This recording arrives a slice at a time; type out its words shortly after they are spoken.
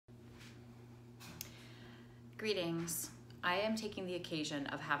Greetings. I am taking the occasion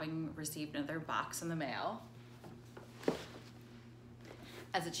of having received another box in the mail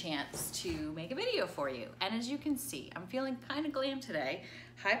as a chance to make a video for you. And as you can see, I'm feeling kind of glam today.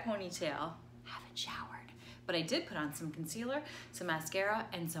 High ponytail, haven't showered, but I did put on some concealer, some mascara,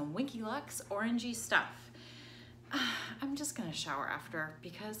 and some Winky Lux orangey stuff. I'm just gonna shower after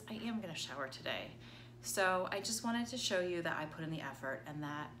because I am gonna shower today. So I just wanted to show you that I put in the effort and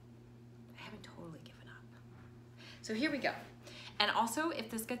that I haven't totally given up. So here we go. And also,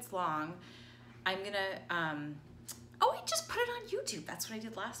 if this gets long, I'm gonna, oh, I just put it on YouTube. That's what I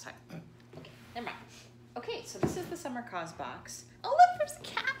did last time. Okay, never mind. Okay, so this is the summer causebox. Oh look, there's a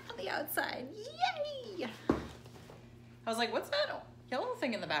cat on the outside. Yay! I was like, what's that yellow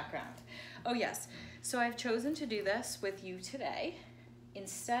thing in the background? Oh yes, so I've chosen to do this with you today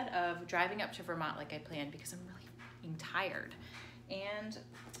instead of driving up to Vermont like I planned because I'm really fucking tired. And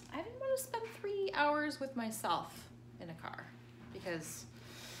I didn't want to spend 3 hours with myself in a car because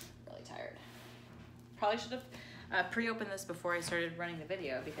I'm really tired. Probably should have pre-opened this before I started running the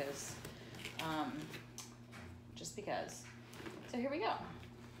video because, just because. So here we go.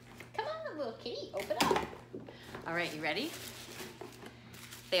 Come on, little kitty, open up. All right, you ready?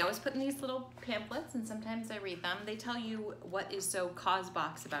 They always put in these little pamphlets and sometimes I read them. They tell you what is so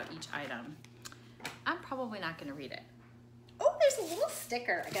causebox about each item. I'm probably not gonna read it. Oh, there's a little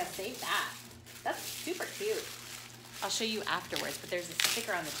sticker. I gotta save that. That's super cute. I'll show you afterwards, but there's a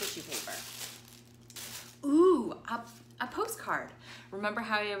sticker on the tissue paper. Ooh, a postcard. Remember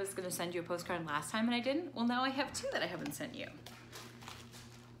how I was gonna send you a postcard last time and I didn't? Well, now I have 2 that I haven't sent you.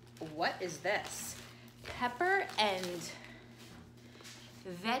 What is this? Pepper and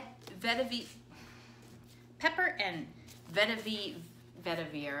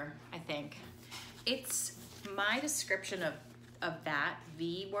vetiver, I think. It's my description of that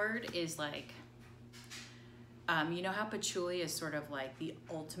V word is like, you know how patchouli is sort of like the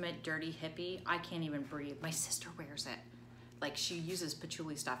ultimate dirty hippie? I can't even breathe. My sister wears it. Like she uses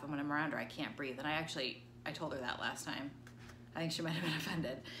patchouli stuff and when I'm around her, I can't breathe. And I told her that last time. I think she might have been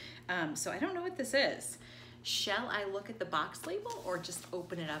offended. So I don't know what this is. Shall I look at the box label or just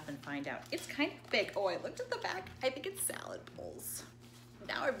open it up and find out? It's kind of big. Oh, I looked at the back. I think it's salad bowls.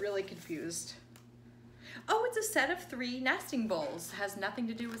 Now I'm really confused. Oh, it's a set of 3 nesting bowls. Has nothing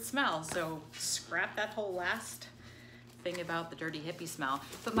to do with smell, so scrap that whole last thing about the dirty hippie smell.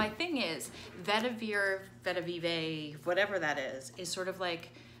 But my thing is, vetiver, whatever that is sort of like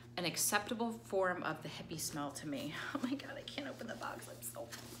an acceptable form of the hippie smell to me. Oh my God, I can't open the box. I'm so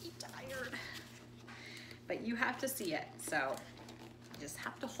fucking tired. But you have to see it, so you just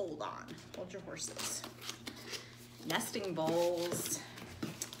have to hold on. Hold your horses. Nesting bowls.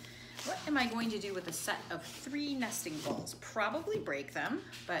 What am I going to do with a set of 3 nesting bowls? Probably break them,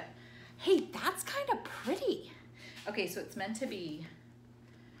 but hey, that's kind of pretty. Okay, so it's meant to be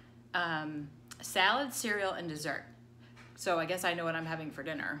salad, cereal, and dessert. So I guess I know what I'm having for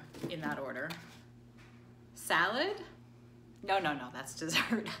dinner in that order. Salad? No, that's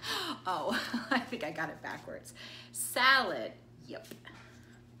dessert. Oh, I think I got it backwards. Salad, yep.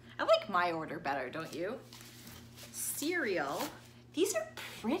 I like my order better, don't you? Cereal, these are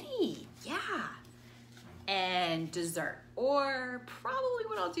pretty, yeah. And dessert, or probably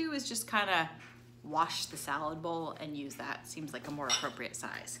what I'll do is just kind of wash the salad bowl and use that. Seems like a more appropriate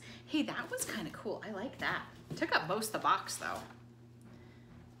size. Hey, that was kind of cool, I like that. Took up most of the box though.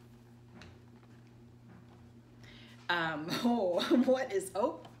 Oh, what is,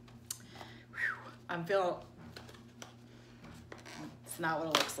 oh, whew, I'm feeling, it's not what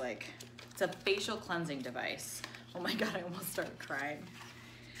it looks like. It's a facial cleansing device. Oh my God, I almost started crying.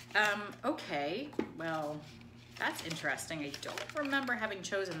 Okay, well, that's interesting. I don't remember having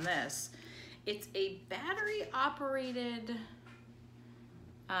chosen this. It's a battery operated,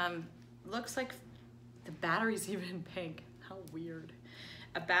 looks like the battery's even pink. How weird.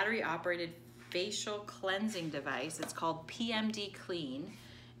 A battery operated facial cleansing device. It's called PMD Clean.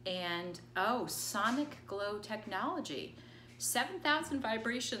 And oh, sonic glow technology. 7,000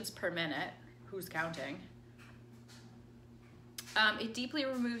 vibrations per minute. Who's counting? It deeply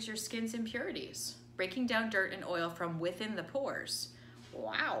removes your skin's impurities, breaking down dirt and oil from within the pores.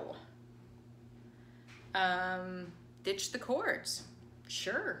 Wow. Ditch the cords.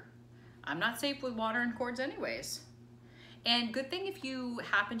 Sure. I'm not safe with water and cords anyways. And good thing if you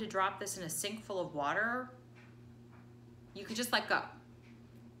happen to drop this in a sink full of water, you could just let go.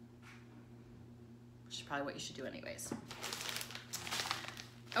 Which is probably what you should do anyways.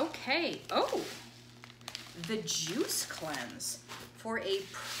 Okay, oh, the juice cleanse for a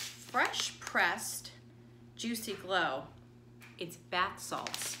fresh pressed juicy glow. It's bath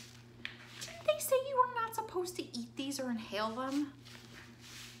salts. Didn't they say you were not supposed to eat these or inhale them?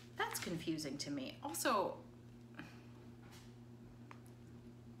 That's confusing to me. Also,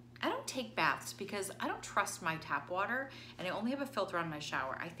 I don't take baths because I don't trust my tap water, and I only have a filter on my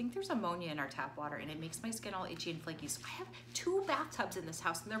shower. I think there's ammonia in our tap water and it makes my skin all itchy and flaky. So I have 2 bathtubs in this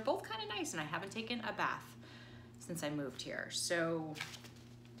house and they're both kind of nice, and I haven't taken a bath since I moved here. So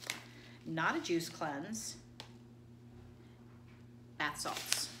not a juice cleanse. Bath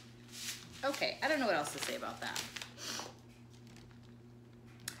salts. Okay, I don't know what else to say about that.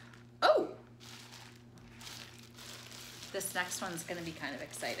 Oh! This next one's gonna be kind of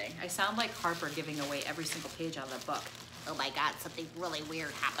exciting. I sound like Harper giving away every single page on the book. Oh my God, something really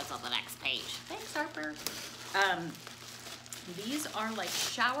weird happens on the next page. Thanks, Harper. These are like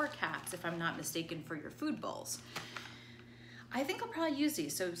shower caps, if I'm not mistaken, for your food bowls. I think I'll probably use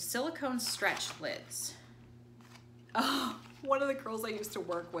these. So silicone stretch lids. Oh, one of the girls I used to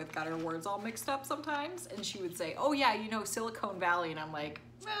work with got her words all mixed up sometimes, and she would say, oh yeah, you know Silicon Valley, and I'm like,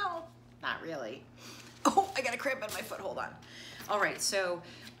 well, not really. Oh, I got a cramp in my foot, hold on. All right, so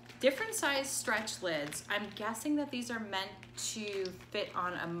different size stretch lids. I'm guessing that these are meant to fit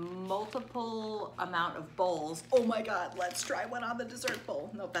on a multiple amount of bowls. Oh my God, let's try one on the dessert bowl.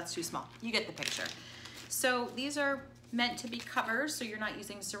 Nope, that's too small. You get the picture. So these are meant to be covers, so you're not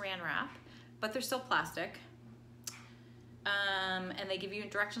using saran wrap, but they're still plastic. And they give you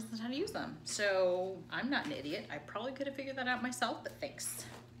directions on how to use them. So I'm not an idiot. I probably could have figured that out myself, but thanks.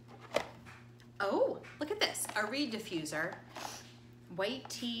 Oh, look at this, a reed diffuser, white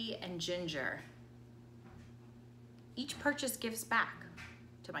tea and ginger. Each purchase gives back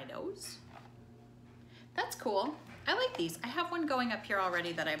to my nose. That's cool. I like these. I have one going up here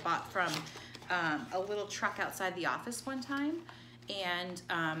already that I bought from a little truck outside the office one time, and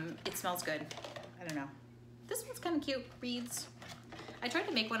it smells good. I don't know. This one's kind of cute, reeds. I tried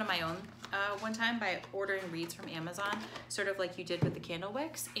to make one of my own one time by ordering reeds from Amazon, sort of like you did with the candle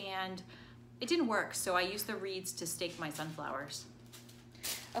wicks, and it didn't work, so I used the reeds to stake my sunflowers.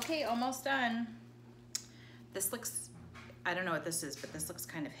 Okay, almost done. This looks, I don't know what this is, but this looks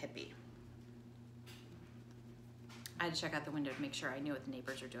kind of hippie. I had to check out the window to make sure I knew what the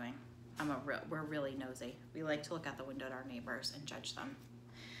neighbors are doing. We're really nosy. We like to look out the window at our neighbors and judge them.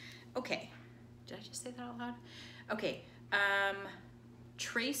 Okay, did I just say that out loud? Okay,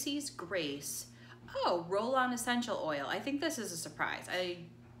 Tracy's Grace. Oh, roll-on essential oil. I think this is a surprise. I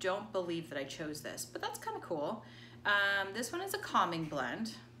don't believe that I chose this, but that's kind of cool. This one is a calming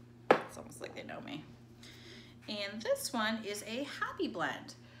blend. It's almost like they know me. And this one is a happy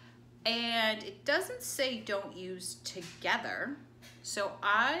blend. And it doesn't say don't use together. So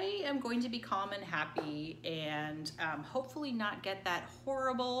I am going to be calm and happy and hopefully not get that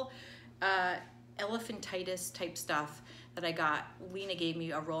horrible elephantitis type stuff that I got. Lena gave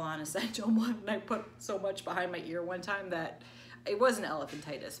me a roll-on essential one, and I put so much behind my ear one time that it wasn't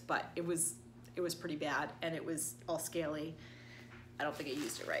elephantitis, but it was pretty bad, and it was all scaly. I don't think I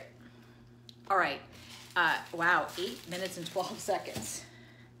used it right. All right, wow, 8 minutes and 12 seconds.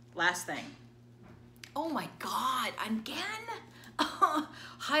 Last thing. Oh my God, again?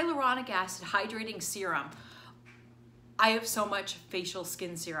 Hyaluronic acid hydrating serum. I have so much facial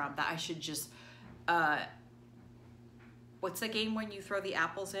skin serum that I should just, what's the game when you throw the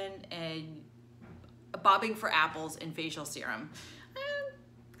apples in and bobbing for apples in facial serum?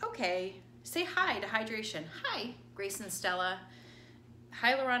 Okay, say hi to hydration. Hi, Grace and Stella.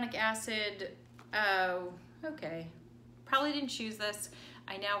 Hyaluronic acid, oh, okay. Probably didn't choose this.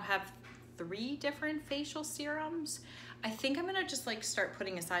 I now have 3 different facial serums. I think I'm gonna just like start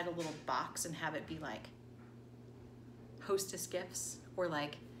putting aside a little box and have it be like hostess gifts, or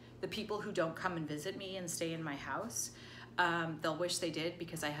like the people who don't come and visit me and stay in my house. They'll wish they did,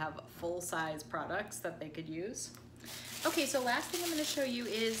 because I have full-size products that they could use. Okay, so last thing I'm gonna show you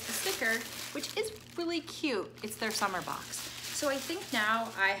is the sticker, which is really cute. It's their summer box. So I think now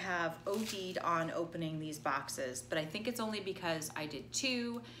I have OD'd on opening these boxes, but I think it's only because I did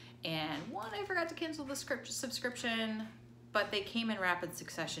 2, and 1, I forgot to cancel the subscription, but they came in rapid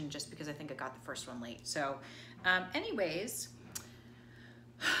succession just because I think I got the first one late. So anyways,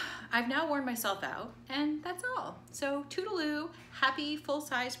 I've now worn myself out, and that's all. So toodaloo, happy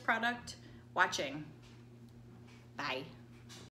full-size product watching. Bye.